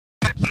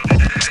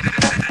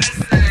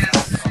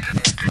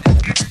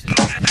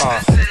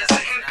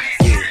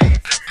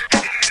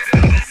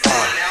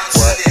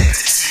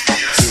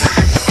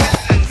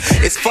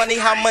funny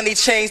how money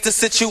changed the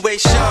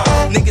situation.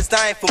 Niggas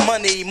dying for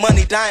money,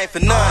 money dying for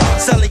none.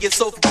 Selling your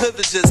soul for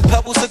privileges,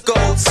 pebbles of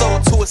gold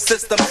sold to a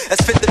system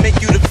that's fit to make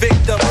you the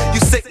victim. You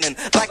sickening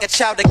like a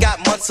child that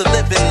got months of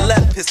living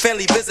left. His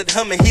family visit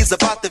him and he's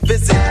about to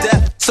visit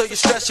death. So you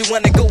stress, you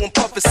wanna go and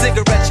puff a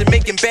cigarette. You're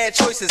making bad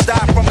choices,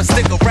 die from a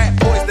stick of rat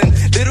poison.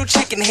 Little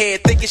chicken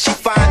head thinking she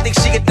fine, think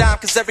she a dime,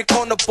 cause every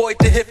corner boy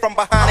to hit from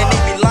behind and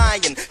they be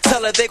lying.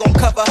 Tell her they gon'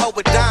 cover her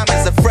with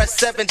diamonds, a fresh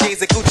 7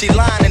 J's, a Gucci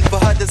lining for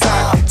her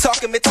design.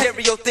 Talking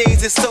material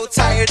things is so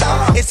tired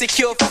out.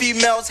 Insecure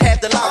females have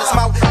the loudest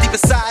mouth. Deep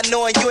inside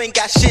knowing you ain't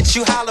got shit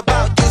you holler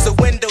about. Use a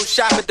window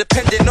shopper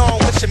depending on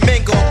which your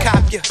men gon'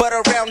 cop you. But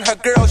around her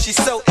girl she's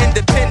so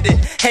independent.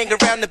 Hang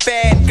around the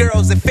bad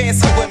girls and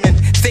fancy women,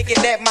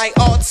 thinking that might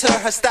alter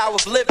her style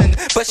of living.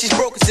 But she's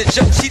broke as a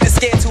joke, she just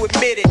scared to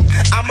admit it.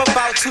 I'm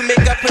about to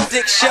make a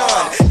prediction.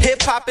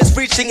 Hip-hop is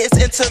reaching its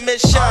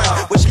intermission,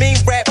 which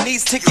means rap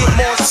needs to get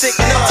more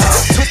signal.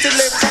 Twisted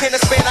lyrics can't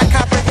expand our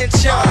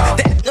comprehension.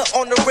 That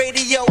on the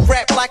radio,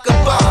 rap like a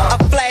bomb. A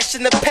flash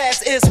in the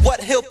past is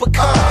what he'll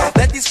become.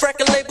 Let these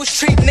record labels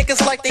treat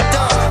niggas like they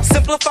dumb.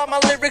 Simplify my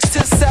lyrics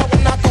to sell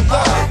and not the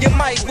one. You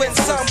might win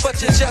some,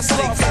 but you just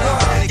lost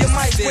none. You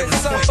might win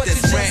some, but you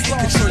just lost none.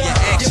 Control your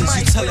actions,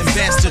 you tellin'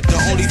 bastard. The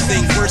only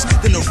thing worse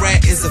than a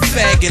rat is a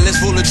faggot. Let's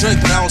roll a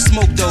joint, but I don't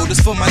smoke though. This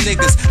for my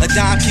niggas. A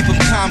dime, keep them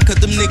calm, cause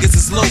them niggas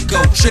is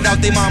loco. Straight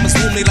out they mama's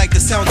womb, they like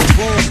the sound of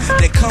boom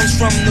that comes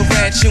from the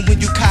ratchet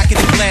when you cock it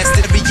and blast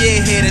it. Every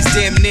year here, that's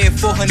damn near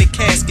 400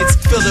 caskets.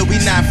 Filler,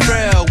 we not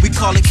frail, we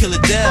call it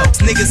Killer Dell.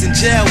 Niggas in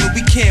jail, and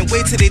we can't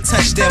wait till they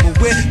touch that. But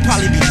we'll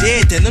probably be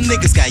dead then, them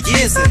niggas got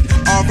years in.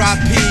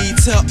 R.I.P.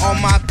 to all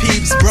my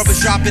peeps.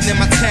 Brothers dropping in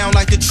my town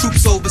like the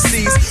troops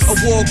overseas. A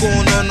war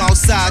going on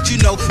outside, you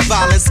know,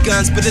 violence,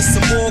 guns, but there's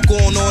some more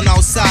going on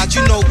outside.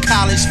 You know,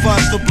 college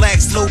fund for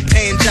blacks, low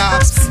paying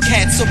jobs.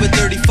 Cats over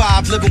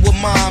 35 living with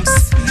moms.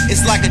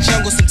 It's like a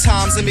jungle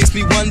sometimes, it makes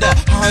me wonder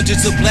how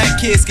hundreds of black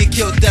kids get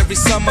killed every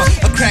summer.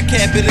 A crack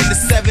habit in the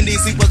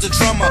 70s, he was a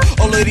drummer.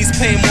 All of these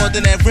pay more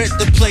than that rent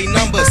to play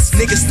numbers.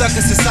 Niggas stuck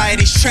in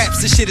society's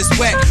traps, this shit is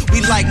whack. We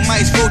like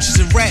mice,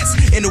 roaches, and rats.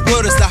 In the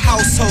world is the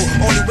household.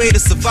 Only way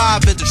to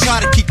survive is to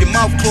try to keep your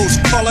mouth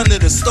closed. Crawl under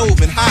the stove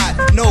and hide.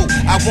 No,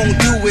 I won't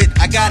do it.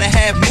 I gotta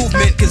have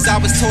movement, cause I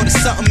was taught it's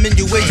something in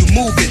your way you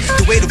move it.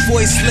 The way the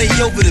voice lay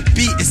over the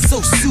beat is so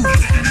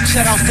soothing.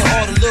 Shout out to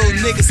all the little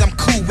niggas I'm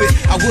cool with.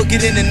 I will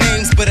get into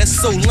names, but that's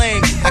so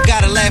lame. I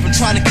gotta laugh, I'm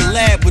trying to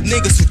collab with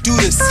niggas who do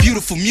this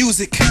beautiful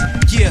music.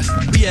 Yeah,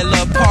 we at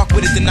Love Park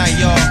with it tonight,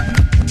 y'all.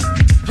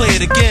 Play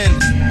it again.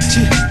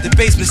 The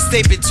basement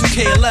staple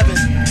 2K11.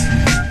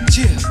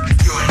 Yeah.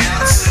 You're now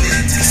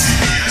listening to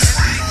TBS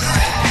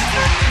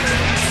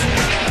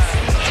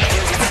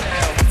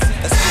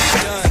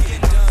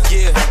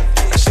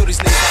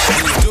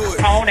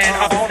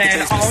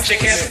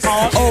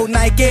Old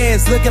Nike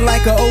Airs looking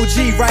like an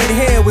OG right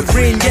here with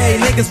green gay.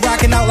 Niggas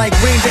rocking out like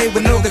Green Day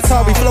with no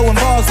guitar. We flowing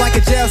balls like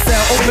a jail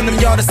cell. Open them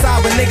y'all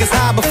decide when niggas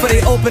hide before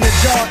they open the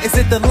jaw. Is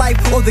it the life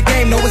or the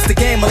game? No, it's the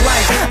game of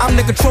life. I'm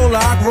the controller,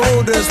 I grow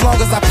older as long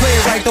as I play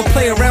it right. Don't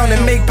play around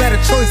and make better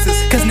choices,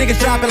 cause niggas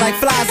dropping like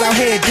flies out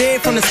here,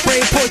 dead from the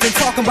spray poison.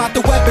 Talking about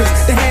the weapons,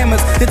 the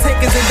hammers, the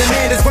takers and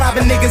demanders,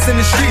 robbing niggas in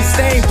the streets.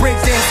 They ain't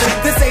breakdancing.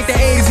 This ain't the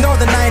 80s nor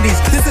the 90s.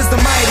 This is the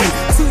mighty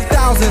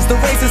 2000s. The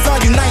races are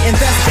uniting,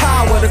 that's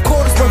power. The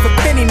quarter's worth a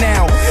penny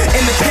now,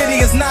 and the penny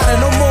is nada.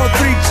 No more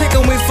 3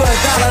 chicken wings for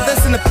 $1.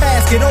 That's in the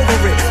past, get over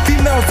it.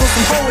 Females do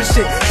some horror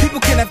shit.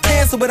 People can have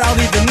cancer without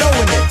even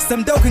knowing it.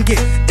 Some dope can get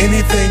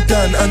anything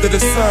done under the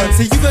sun.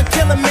 So you can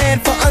kill a man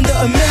for under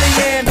 $1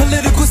 million.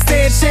 Political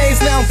stand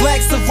changed, now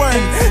blacks to run,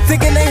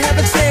 thinking they have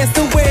a chance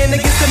to win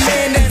against the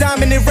man. The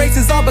dominant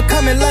races are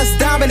becoming less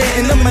dominant,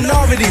 and the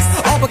minorities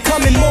are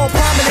becoming more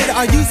prominent.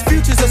 Our youth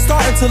futures are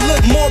starting to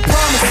look more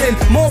promising.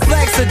 More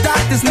blacks are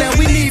doctors now,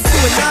 we need to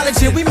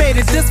acknowledge it. We made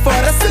it this far,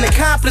 that's an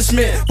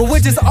accomplishment. But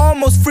we're just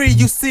almost free,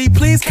 you see.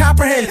 Please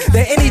comprehend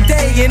that any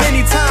day and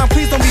any time,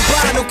 please don't be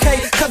blind, okay?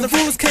 Cause the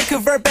rules can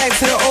convert back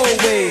to the old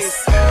ways.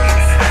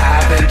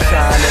 I've been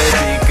trying to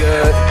be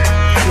good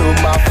to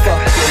my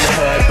fucking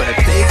hood, but if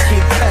they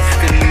keep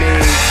testing me,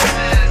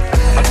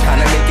 I'm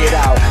trying to make it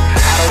out.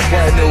 I don't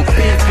want no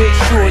beef with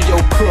you and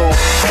your crew.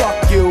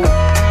 Fuck you.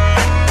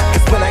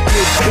 Cause when I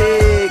get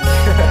big,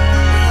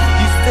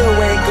 you still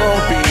ain't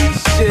gon' be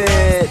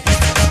shit.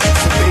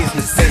 So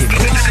basement safe.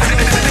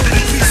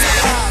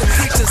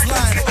 Preachers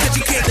lying, cause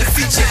you can't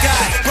defeat your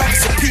God.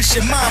 Rappers will piece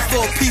your mind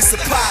for a piece of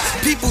pie.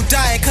 People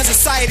dying cause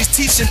society's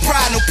teaching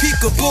pride. No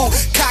peekaboo,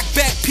 cock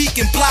back, peek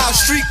and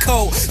blouse, street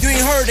code. You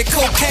ain't heard of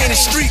cocaine and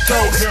street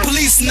code.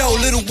 Police know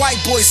little white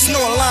boys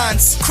snore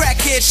lines.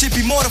 Crackheads should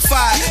be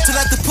mortified to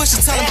let the pusher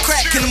tell them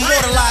crack can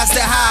immortalize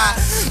that high.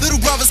 Little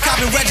brothers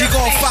copping Reggie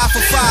going 5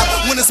 for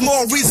 5 when it's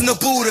more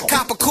reasonable to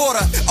cop a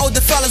quarter.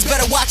 Older fellas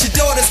better watch your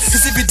daughters,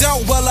 cause if you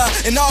don't, well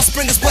and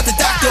offspring is what the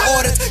doctor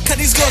orders. Cause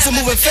these girls are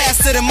moving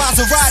faster than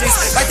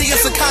Maseratis, like they in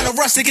some kind of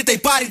rush to get their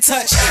body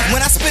touched.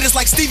 When I spit it's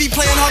like Stevie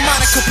playing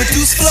harmonica,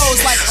 produce flows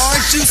like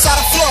orange juice out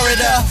of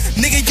Florida.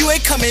 Nigga, you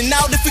ain't coming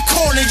out if we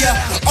corner ya.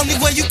 Only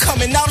way you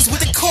coming out is with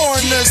the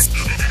coroners.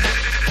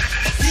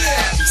 Yeah.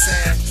 what I'm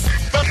saying?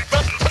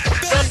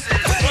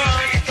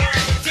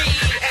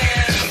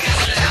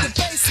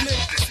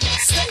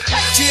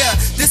 Yeah,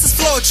 this is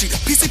poetry,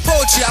 PC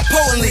poetry, I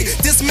potently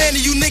dismantle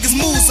you niggas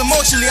moves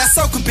emotionally, I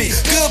so could be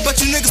good, but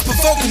you niggas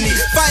provoking me,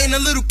 fighting a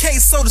little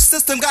case, so the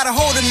system got a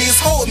hold of me, it's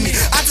holding me,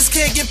 I just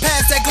can't get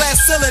past that glass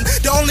ceiling,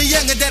 the only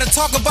youngin' that'll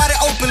talk about it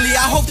openly,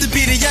 I hope to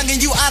be the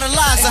youngin' you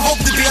idolize, I hope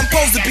to be, I'm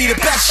supposed to be the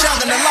best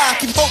youngin' alive,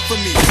 keep hope for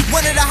me,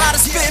 one of the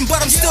hottest spittin',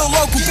 but I'm still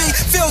local, B,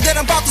 feel that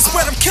I'm about to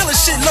spread, I'm killing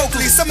shit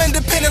locally, some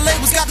independent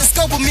labels got the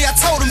scope of me, I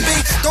told them, B,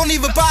 don't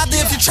even bother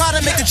if you try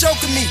to make a joke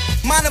of me,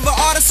 mind of an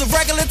artist, a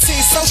regular teen,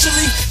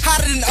 socially,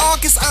 hotter than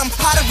August, I'm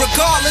hotter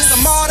regardless.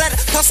 I'm all that,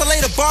 plus I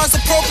lay the bars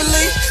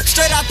appropriately.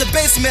 Straight out the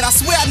basement, I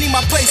swear I need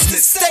my placement.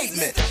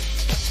 Statement.